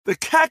The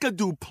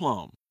Kakadu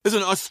plum is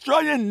an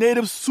Australian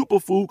native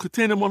superfood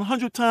containing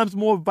 100 times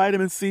more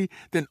vitamin C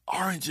than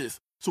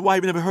oranges. So why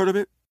have you never heard of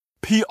it?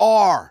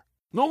 PR.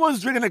 No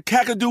one's drinking a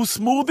Kakadu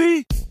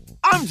smoothie?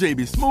 I'm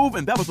JB Smoove,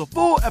 and that was a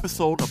full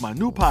episode of my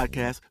new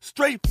podcast,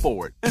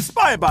 Straightforward,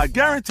 inspired by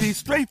guaranteed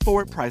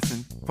straightforward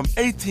pricing from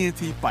AT&T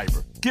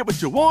Fiber. Get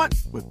what you want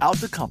without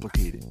the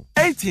complicated.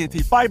 AT&T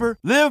Fiber,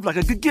 live like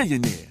a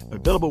gigillionaire.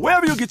 Available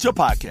wherever you get your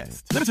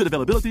podcasts. Limited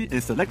availability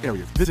in select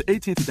areas. Visit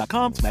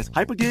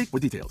AT&T.com/hypergig for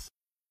details.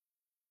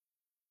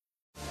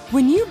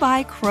 When you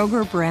buy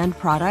Kroger brand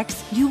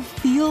products, you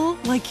feel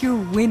like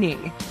you're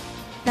winning.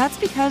 That's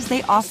because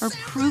they offer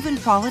proven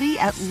quality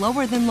at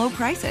lower than low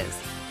prices.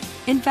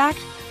 In fact,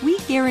 we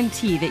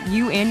guarantee that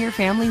you and your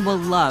family will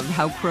love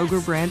how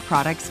Kroger brand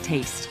products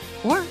taste,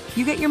 or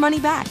you get your money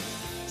back.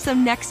 So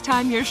next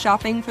time you're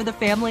shopping for the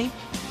family,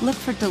 look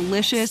for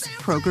delicious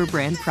Kroger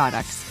brand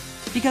products,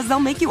 because they'll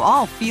make you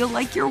all feel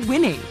like you're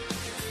winning.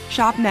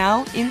 Shop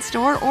now,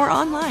 in-store, or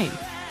online.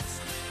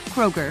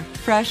 Kroger,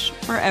 fresh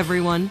for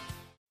everyone.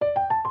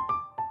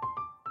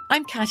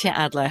 I'm Katya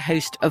Adler,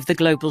 host of The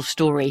Global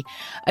Story.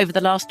 Over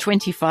the last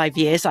 25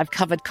 years, I've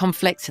covered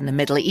conflicts in the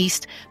Middle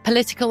East,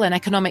 political and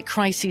economic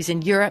crises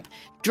in Europe,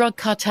 drug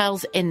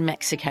cartels in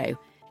Mexico.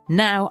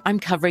 Now I'm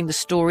covering the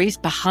stories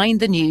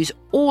behind the news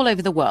all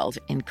over the world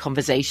in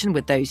conversation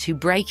with those who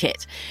break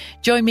it.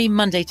 Join me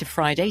Monday to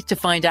Friday to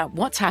find out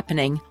what's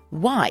happening,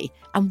 why,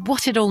 and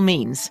what it all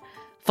means.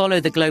 Follow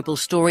The Global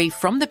Story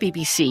from the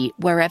BBC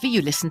wherever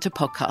you listen to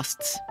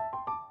podcasts.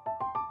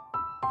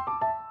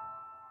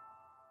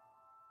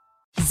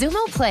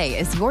 Xumo Play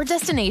is your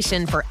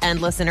destination for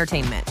endless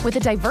entertainment. With a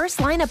diverse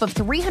lineup of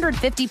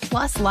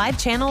 350-plus live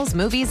channels,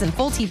 movies, and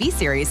full TV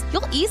series,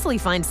 you'll easily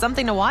find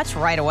something to watch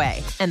right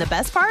away. And the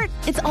best part?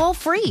 It's all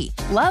free.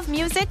 Love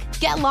music?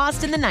 Get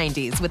lost in the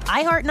 90s with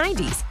iHeart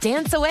 90s,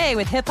 dance away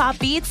with hip-hop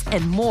beats,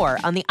 and more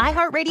on the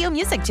iHeartRadio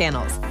music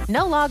channels.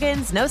 No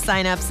logins, no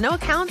signups, no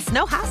accounts,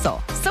 no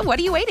hassle. So what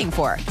are you waiting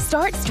for?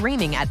 Start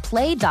streaming at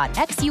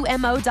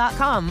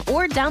play.xumo.com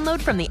or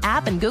download from the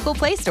app and Google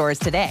Play stores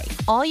today.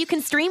 All you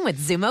can stream with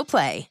Xumo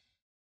Play.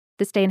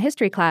 This Day in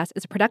History class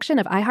is a production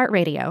of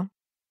iHeartRadio.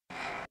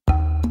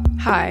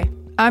 Hi,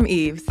 I'm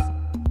Eves,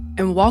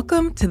 and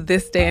welcome to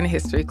This Day in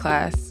History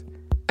class,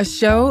 a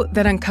show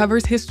that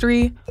uncovers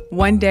history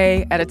one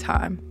day at a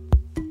time.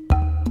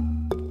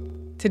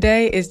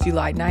 Today is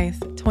July 9th,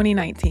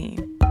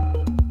 2019.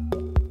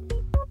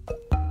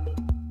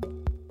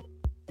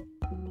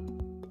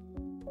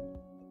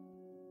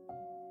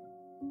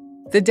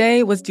 The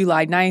day was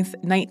July 9th,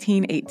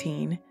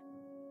 1918.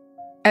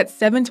 At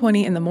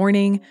 7:20 in the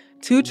morning,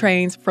 two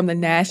trains from the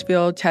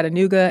Nashville,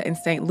 Chattanooga, and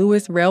St.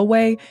 Louis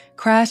Railway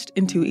crashed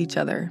into each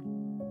other.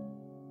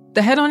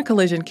 The head-on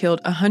collision killed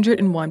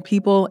 101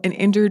 people and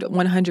injured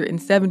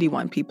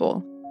 171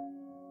 people,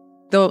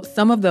 though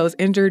some of those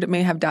injured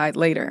may have died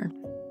later.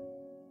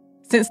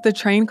 Since the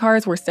train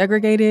cars were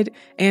segregated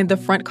and the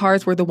front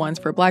cars were the ones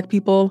for Black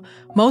people,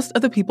 most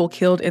of the people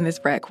killed in this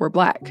wreck were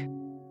Black.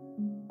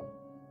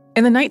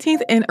 In the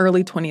 19th and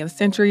early 20th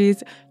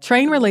centuries,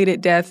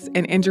 train-related deaths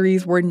and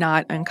injuries were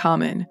not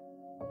uncommon.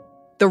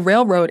 The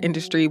railroad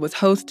industry was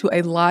host to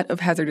a lot of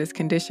hazardous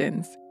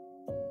conditions.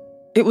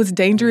 It was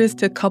dangerous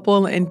to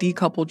couple and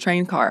decouple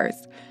train cars.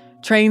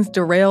 Trains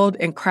derailed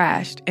and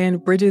crashed,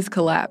 and bridges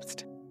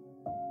collapsed.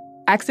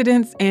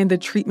 Accidents and the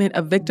treatment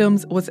of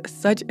victims was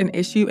such an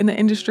issue in the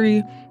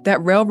industry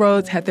that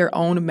railroads had their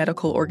own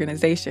medical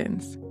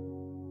organizations.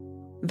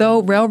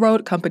 Though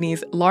railroad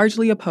companies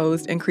largely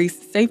opposed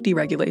increased safety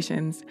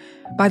regulations,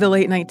 by the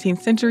late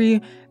 19th century,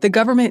 the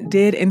government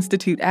did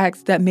institute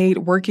acts that made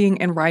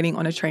working and riding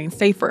on a train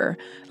safer,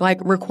 like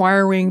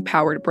requiring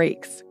powered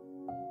brakes.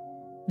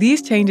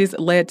 These changes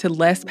led to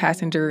less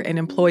passenger and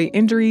employee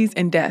injuries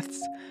and deaths,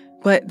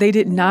 but they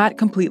did not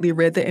completely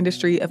rid the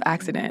industry of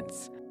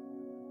accidents.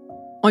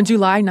 On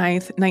July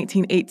 9th,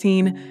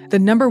 1918, the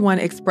number 1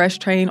 express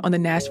train on the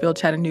Nashville,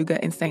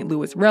 Chattanooga, and St.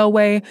 Louis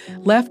Railway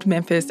left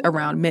Memphis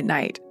around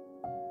midnight,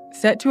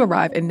 set to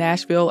arrive in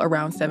Nashville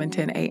around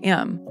 7:10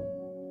 a.m.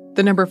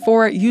 The number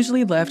 4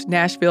 usually left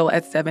Nashville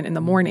at 7 in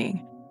the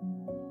morning.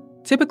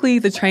 Typically,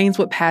 the trains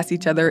would pass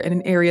each other in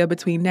an area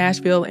between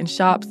Nashville and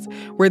Shops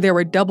where there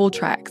were double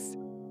tracks.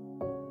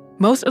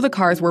 Most of the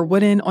cars were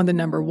wooden on the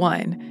number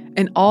 1,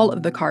 and all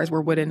of the cars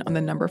were wooden on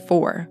the number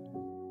 4.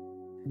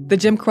 The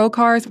Jim Crow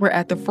cars were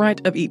at the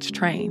front of each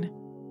train.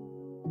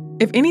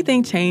 If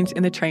anything changed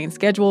in the train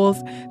schedules,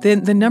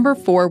 then the number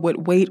 4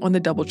 would wait on the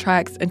double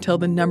tracks until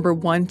the number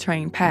 1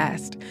 train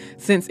passed,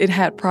 since it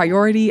had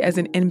priority as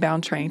an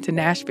inbound train to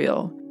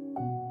Nashville.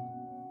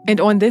 And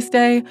on this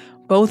day,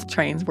 both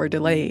trains were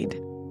delayed.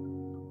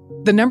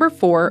 The number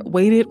 4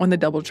 waited on the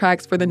double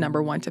tracks for the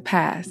number 1 to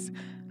pass.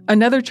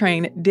 Another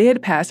train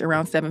did pass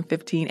around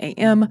 7:15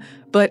 a.m.,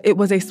 but it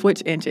was a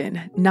switch engine,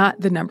 not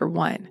the number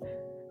 1.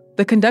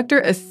 The conductor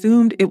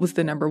assumed it was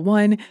the number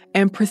 1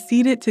 and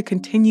proceeded to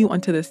continue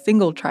onto the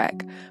single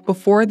track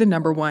before the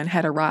number 1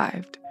 had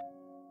arrived.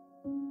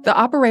 The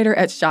operator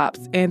at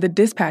Shops and the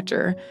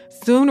dispatcher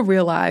soon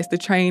realized the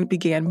train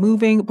began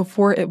moving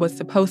before it was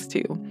supposed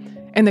to,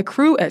 and the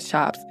crew at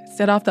Shops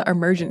set off the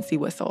emergency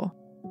whistle.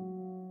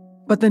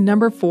 But the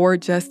number 4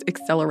 just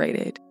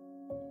accelerated.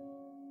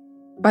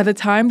 By the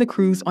time the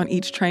crews on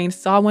each train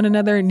saw one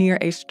another near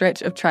a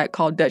stretch of track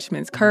called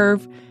Dutchman's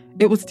Curve,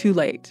 it was too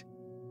late.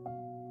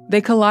 They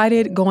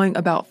collided going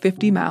about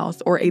 50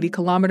 miles or 80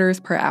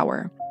 kilometers per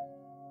hour.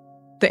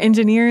 The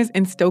engineers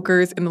and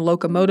stokers in the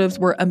locomotives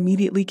were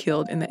immediately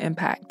killed in the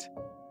impact.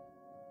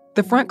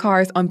 The front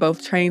cars on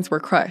both trains were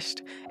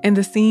crushed, and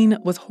the scene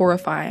was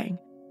horrifying.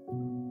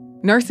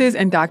 Nurses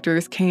and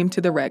doctors came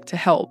to the wreck to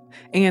help,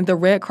 and the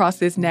Red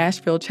Cross's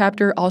Nashville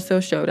chapter also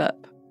showed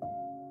up.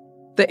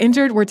 The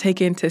injured were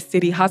taken to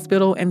City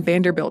Hospital and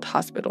Vanderbilt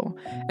Hospital,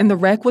 and the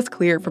wreck was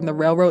cleared from the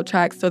railroad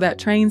tracks so that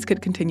trains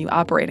could continue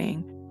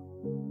operating.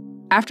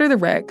 After the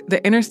wreck,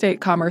 the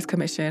Interstate Commerce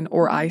Commission,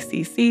 or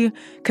ICC,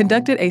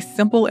 conducted a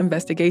simple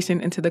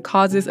investigation into the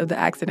causes of the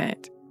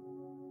accident.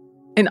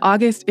 In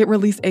August, it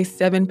released a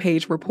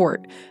 7-page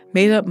report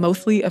made up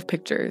mostly of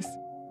pictures.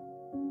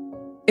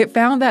 It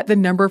found that the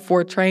number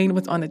 4 train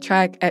was on the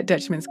track at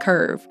Dutchman's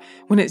Curve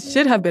when it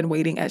should have been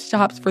waiting at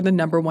Shops for the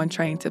number 1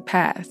 train to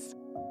pass.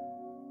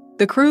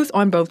 The crews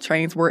on both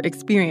trains were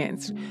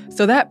experienced,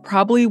 so that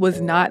probably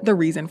was not the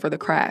reason for the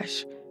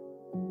crash.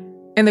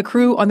 And the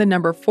crew on the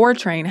number 4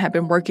 train had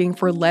been working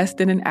for less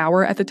than an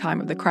hour at the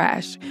time of the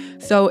crash,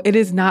 so it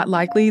is not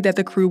likely that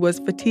the crew was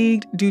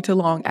fatigued due to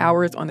long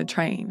hours on the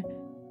train.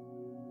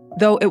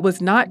 Though it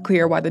was not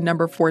clear why the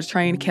number 4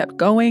 train kept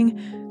going,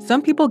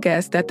 some people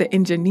guessed that the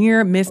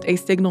engineer missed a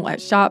signal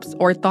at Shops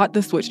or thought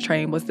the switch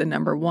train was the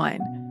number 1.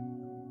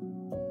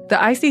 The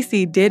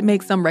ICC did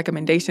make some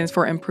recommendations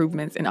for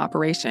improvements in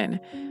operation.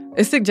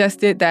 It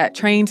suggested that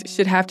trains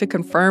should have to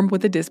confirm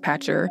with the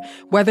dispatcher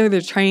whether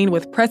the train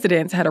with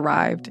precedence had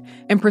arrived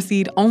and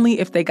proceed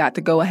only if they got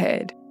the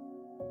go-ahead,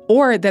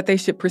 or that they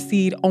should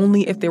proceed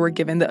only if they were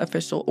given the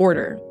official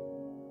order.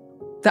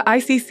 The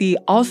ICC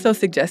also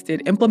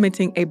suggested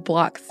implementing a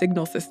block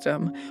signal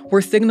system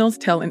where signals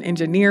tell an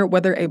engineer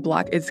whether a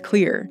block is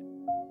clear,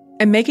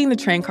 and making the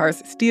train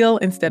cars steel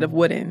instead of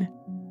wooden.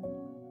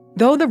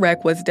 Though the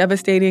wreck was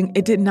devastating,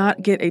 it did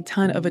not get a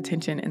ton of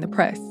attention in the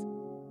press.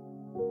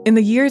 In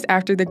the years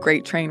after the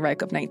Great Train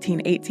Wreck of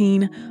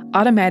 1918,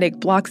 automatic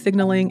block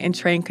signaling and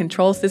train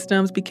control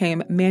systems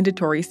became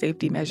mandatory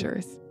safety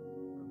measures.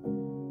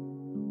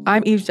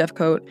 I'm Eve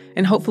Jeffcoat,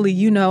 and hopefully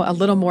you know a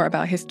little more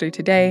about history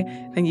today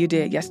than you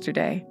did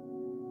yesterday.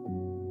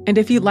 And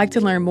if you'd like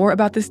to learn more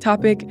about this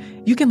topic,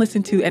 you can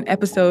listen to an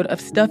episode of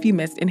Stuff You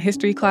Missed in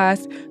History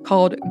Class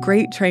called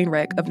Great Train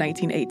Wreck of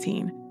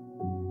 1918.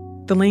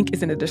 The link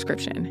is in the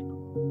description.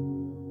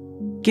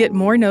 Get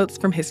more notes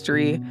from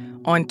history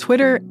on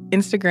Twitter,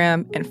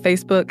 Instagram, and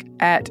Facebook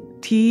at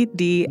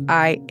TDIHC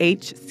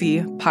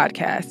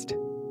Podcast.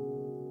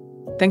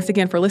 Thanks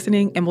again for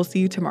listening, and we'll see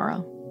you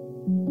tomorrow.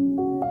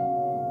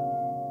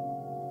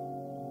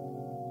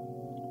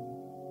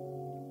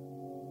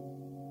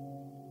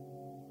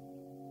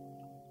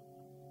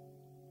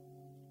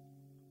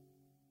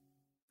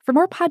 For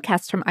more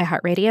podcasts from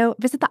iHeartRadio,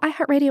 visit the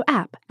iHeartRadio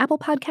app, Apple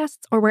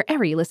Podcasts, or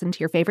wherever you listen to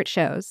your favorite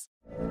shows.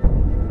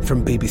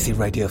 From BBC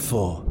Radio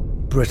 4,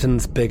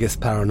 Britain's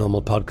biggest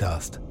paranormal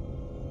podcast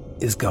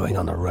is going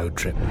on a road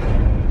trip.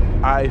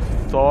 I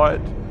thought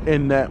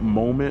in that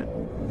moment,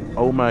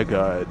 oh my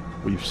God,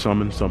 we've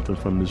summoned something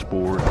from this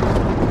board.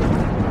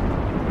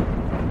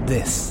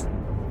 This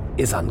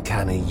is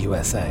Uncanny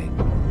USA.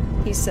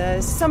 He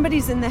says,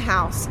 somebody's in the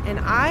house, and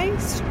I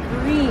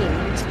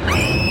screamed.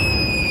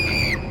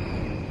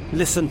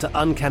 Listen to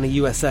Uncanny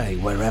USA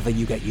wherever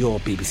you get your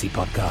BBC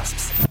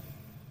podcasts,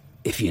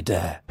 if you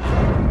dare.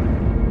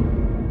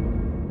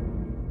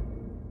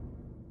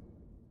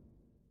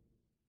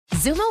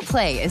 Xumo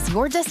Play is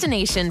your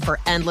destination for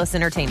endless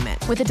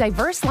entertainment. With a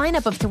diverse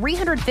lineup of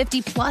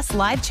 350-plus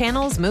live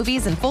channels,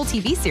 movies, and full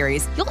TV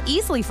series, you'll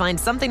easily find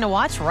something to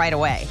watch right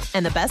away.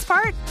 And the best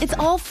part? It's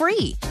all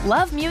free.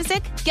 Love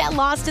music? Get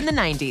lost in the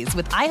 90s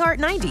with iHeart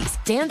 90s,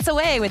 dance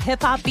away with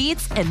hip-hop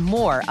beats, and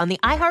more on the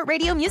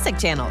iHeartRadio music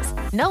channels.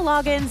 No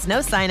logins, no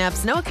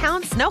signups, no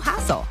accounts, no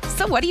hassle.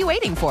 So what are you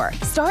waiting for?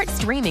 Start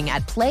streaming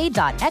at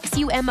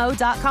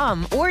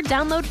play.xumo.com or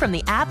download from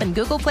the app and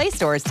Google Play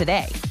stores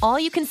today. All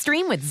you can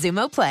stream with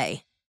Xumo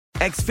Play.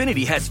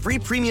 Xfinity has free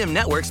premium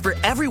networks for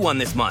everyone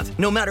this month,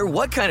 no matter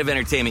what kind of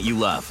entertainment you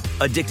love.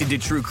 Addicted to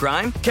true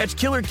crime? Catch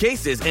killer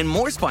cases and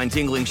more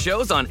spine-tingling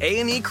shows on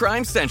A&E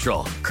Crime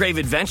Central. Crave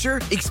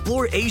adventure?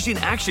 Explore Asian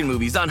action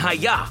movies on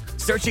Hi-YAH.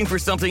 Searching for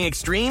something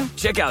extreme?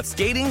 Check out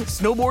skating,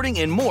 snowboarding,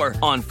 and more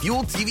on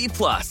Fuel TV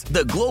Plus,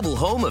 the global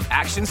home of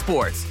action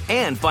sports.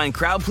 And find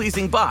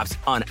crowd-pleasing bops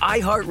on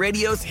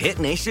iHeartRadio's Hit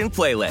Nation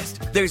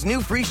playlist. There's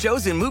new free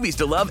shows and movies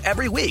to love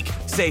every week.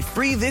 Say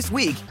free this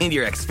week in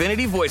your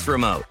Xfinity voice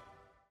remote.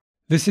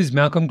 This is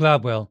Malcolm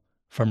Gladwell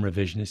from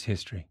Revisionist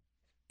History.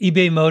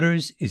 eBay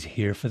Motors is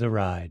here for the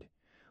ride.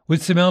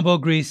 With some elbow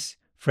grease,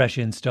 fresh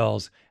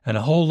installs, and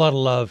a whole lot of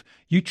love,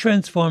 you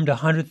transformed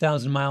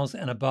 100,000 miles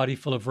and a body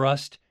full of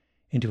rust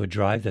into a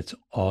drive that's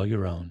all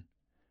your own.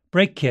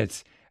 Brake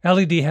kits,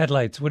 LED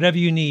headlights, whatever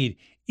you need,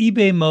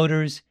 eBay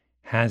Motors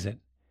has it.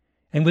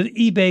 And with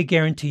eBay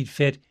Guaranteed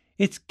Fit,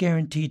 it's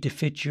guaranteed to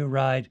fit your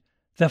ride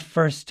the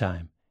first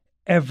time,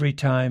 every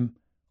time,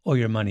 or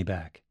your money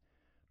back.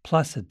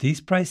 Plus, at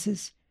these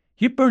prices,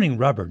 you're burning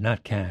rubber,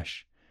 not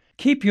cash.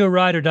 Keep your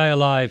ride or die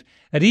alive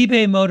at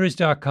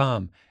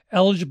ebaymotors.com.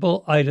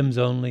 Eligible items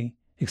only.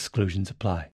 Exclusions apply.